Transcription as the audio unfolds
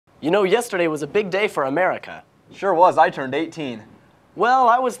You know, yesterday was a big day for America. Sure was. I turned 18. Well,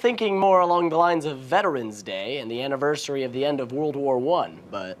 I was thinking more along the lines of Veterans Day and the anniversary of the end of World War I,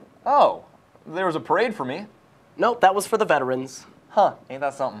 but... Oh, there was a parade for me. Nope, that was for the veterans. Huh, ain't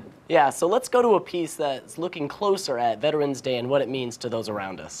that something? Yeah, so let's go to a piece that's looking closer at Veterans Day and what it means to those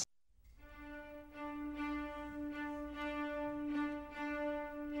around us.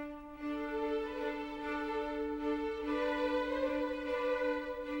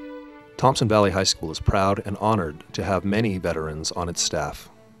 Thompson Valley High School is proud and honored to have many veterans on its staff.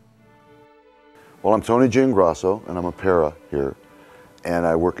 Well, I'm Tony Giangrasso, and I'm a para here, and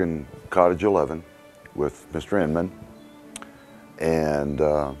I work in Cottage 11 with Mr. Inman, and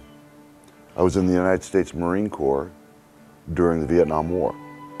I was in the United States Marine Corps during the Vietnam War.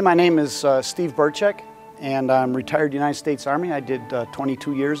 My name is Steve Burchek, and I'm retired United States Army. I did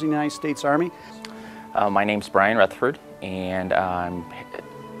 22 years in the United States Army. My name's Brian Rutherford, and I'm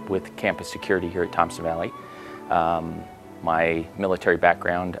with campus security here at Thompson Valley. My military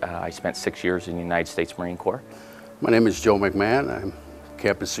background, I spent 6 years in the United States Marine Corps. My name is Joe McMahon. I'm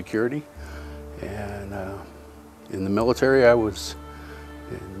campus security, and in the military I was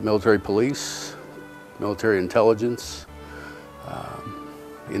in military police, military intelligence.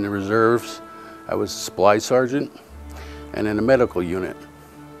 In the reserves I was supply sergeant, and in a medical unit.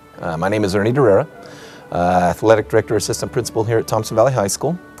 My name is Ernie Derrera, athletic director assistant principal here at Thompson Valley High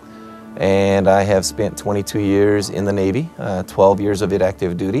School. And I have spent 22 years in the Navy, 12 years of it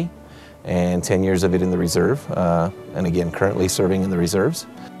active duty, and 10 years of it in the reserve, and again, currently serving in the reserves.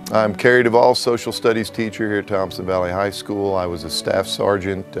 I'm Kerry Duvall, social studies teacher here at Thompson Valley High School. I was a staff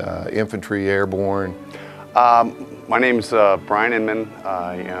sergeant, infantry airborne. My name's Brian Inman.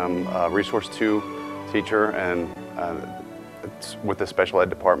 I am a Resource 2 teacher and with the special ed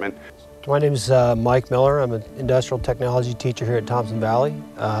department. My name is Mike Miller. I'm an industrial technology teacher here at Thompson Valley.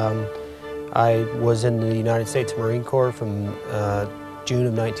 I was in the United States Marine Corps from June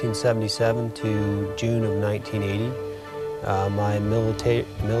of 1977 to June of 1980. My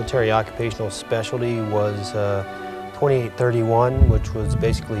military occupational specialty was 2831, which was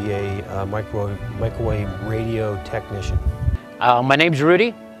basically a microwave radio technician. My name's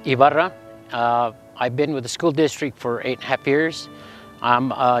Rudy Ibarra. I've been with the school district for 8.5 years.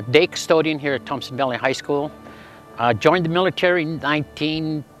 I'm a day custodian here at Thompson Valley High School. Joined the military in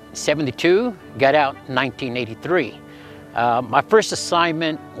 1972, got out in 1983. My first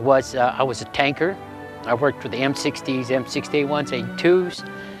assignment was, I was a tanker. I worked with the M60s, M60A1s, A2s,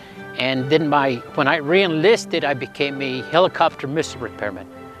 and then when I re-enlisted, I became a helicopter missile repairman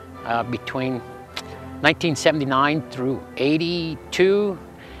between 1979 through 82,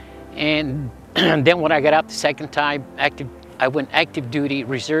 and then when I got out the second time, I went active duty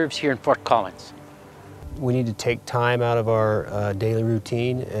reserves here in Fort Collins. We need to take time out of our daily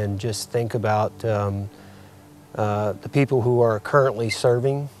routine and just think about the people who are currently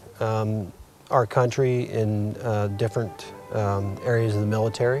serving our country in different areas of the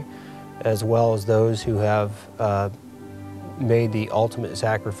military, as well as those who have made the ultimate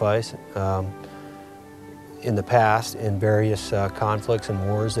sacrifice in the past in various conflicts and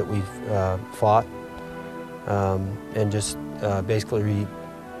wars that we've fought, and just basically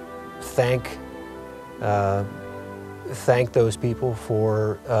thank those people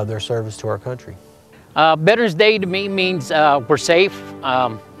for their service to our country. Veterans Day to me means we're safe.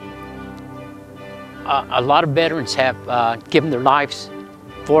 A lot of veterans have given their lives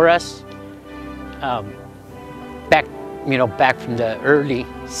for us. Back from the early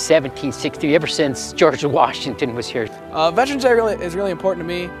 1760s, ever since George Washington was here. Veterans Day is really important to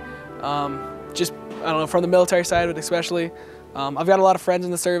me. Just, I don't know, from the military side of it especially. I've got a lot of friends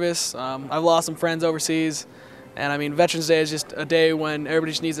in the service. I've lost some friends overseas. And I mean, Veterans Day is just a day when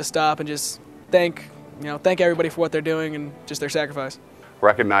everybody just needs to stop and just thank everybody for what they're doing and just their sacrifice.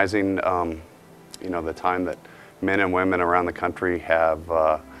 Recognizing, the time that men and women around the country have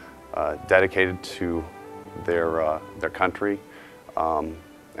dedicated to their country,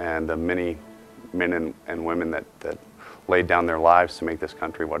 and the many men and women that laid down their lives to make this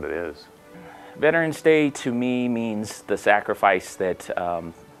country what it is. Veterans Day to me means the sacrifice that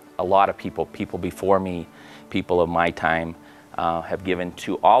a lot of people before me, people of my time, have given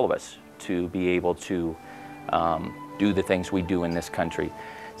to all of us to be able to do the things we do in this country.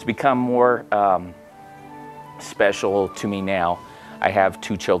 It's become more special to me now. I have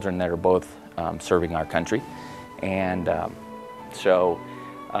 2 children that are both serving our country, and so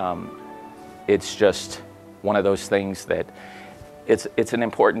it's just one of those things that it's an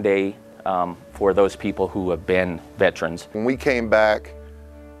important day for those people who have been veterans. When we came back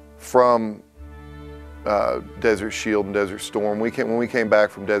from Desert Shield and Desert Storm. When we came back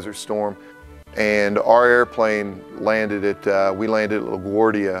from Desert Storm, and our airplane landed at, we landed at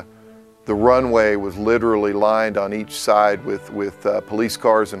LaGuardia, the runway was literally lined on each side with police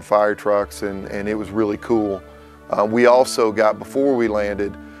cars and fire trucks, and it was really cool. We also got, before we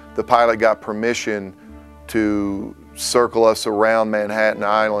landed, the pilot got permission to circle us around Manhattan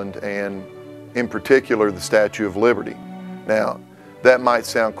Island, and in particular the Statue of Liberty. Now, that might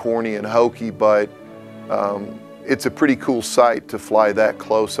sound corny and hokey, but it's a pretty cool sight to fly that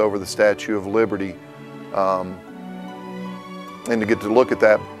close over the Statue of Liberty and to get to look at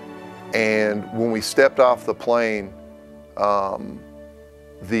that. And when we stepped off the plane, that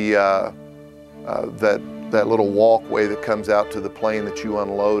little walkway that comes out to the plane that you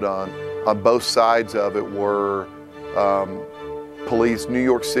unload on both sides of it were police, New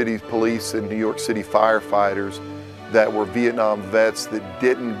York City police and New York City firefighters that were Vietnam vets that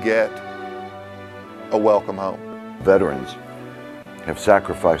didn't get a welcome home. Veterans have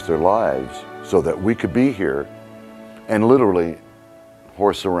sacrificed their lives so that we could be here and literally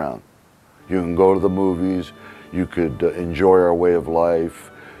horse around. You can go to the movies, you could enjoy our way of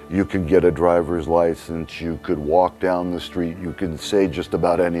life, you can get a driver's license, you could walk down the street, you can say just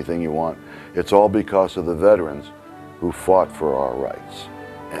about anything you want. It's all because of the veterans who fought for our rights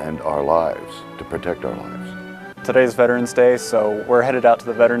and our lives, to protect our lives. Today's Veterans Day, so we're headed out to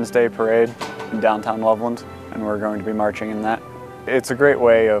the Veterans Day Parade in downtown Loveland, and we're going to be marching in that. It's a great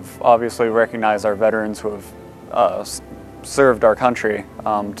way of obviously recognize our veterans who have served our country.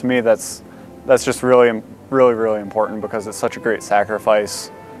 To me, that's just really important, because it's such a great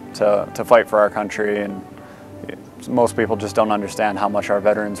sacrifice to fight for our country, and most people just don't understand how much our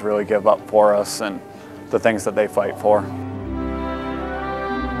veterans really give up for us and the things that they fight for.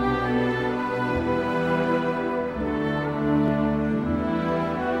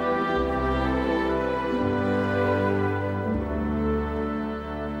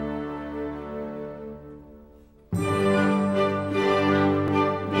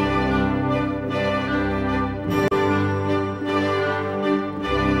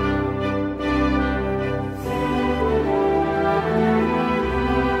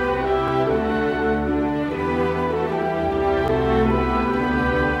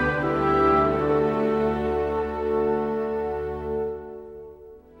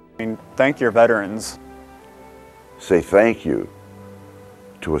 Thank your veterans. Say thank you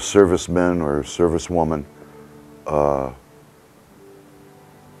to a serviceman or servicewoman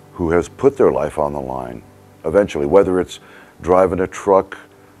who has put their life on the line eventually, whether it's driving a truck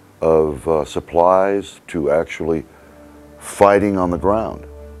of supplies to actually fighting on the ground.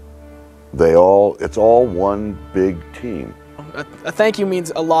 It's all one big team. A thank you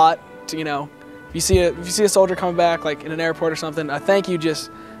means a lot to, if you see a soldier coming back, like in an airport or something, a thank you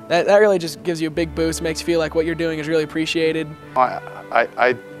that really just gives you a big boost, makes you feel like what you're doing is really appreciated.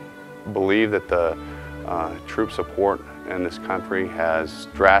 I believe that the troop support in this country has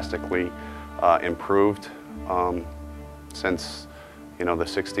drastically improved since the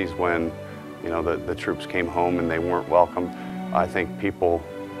 60s, when the troops came home and they weren't welcomed. I think people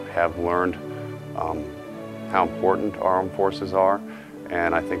have learned how important our armed forces are,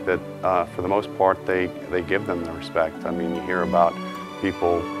 and I think that for the most part they give them the respect. I mean, you hear about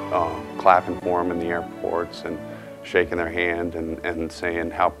people clapping for them in the airports and shaking their hand and saying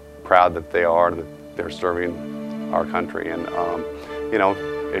how proud that they are that they're serving our country. And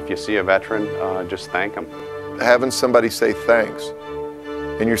if you see a veteran, just thank them. Having somebody say thanks,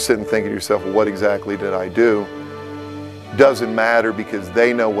 and you're sitting thinking to yourself, well, what exactly did I do? Doesn't matter, because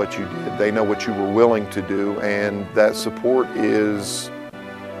they know what you did. They know what you were willing to do, and that support is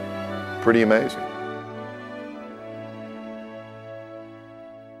pretty amazing.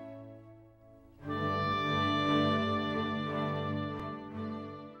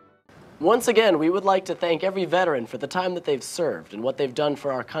 Once again, we would like to thank every veteran for the time that they've served and what they've done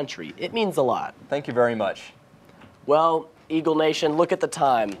for our country. It means a lot. Thank you very much. Well, Eagle Nation, look at the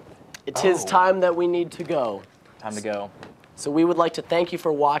time. It is time that we need to go. Time to go. So we would like to thank you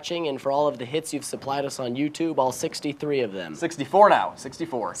for watching and for all of the hits you've supplied us on YouTube, all 63 of them. 64 now,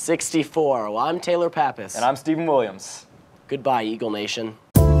 64. 64. Well, I'm Taylor Pappas. And I'm Stephen Williams. Goodbye, Eagle Nation.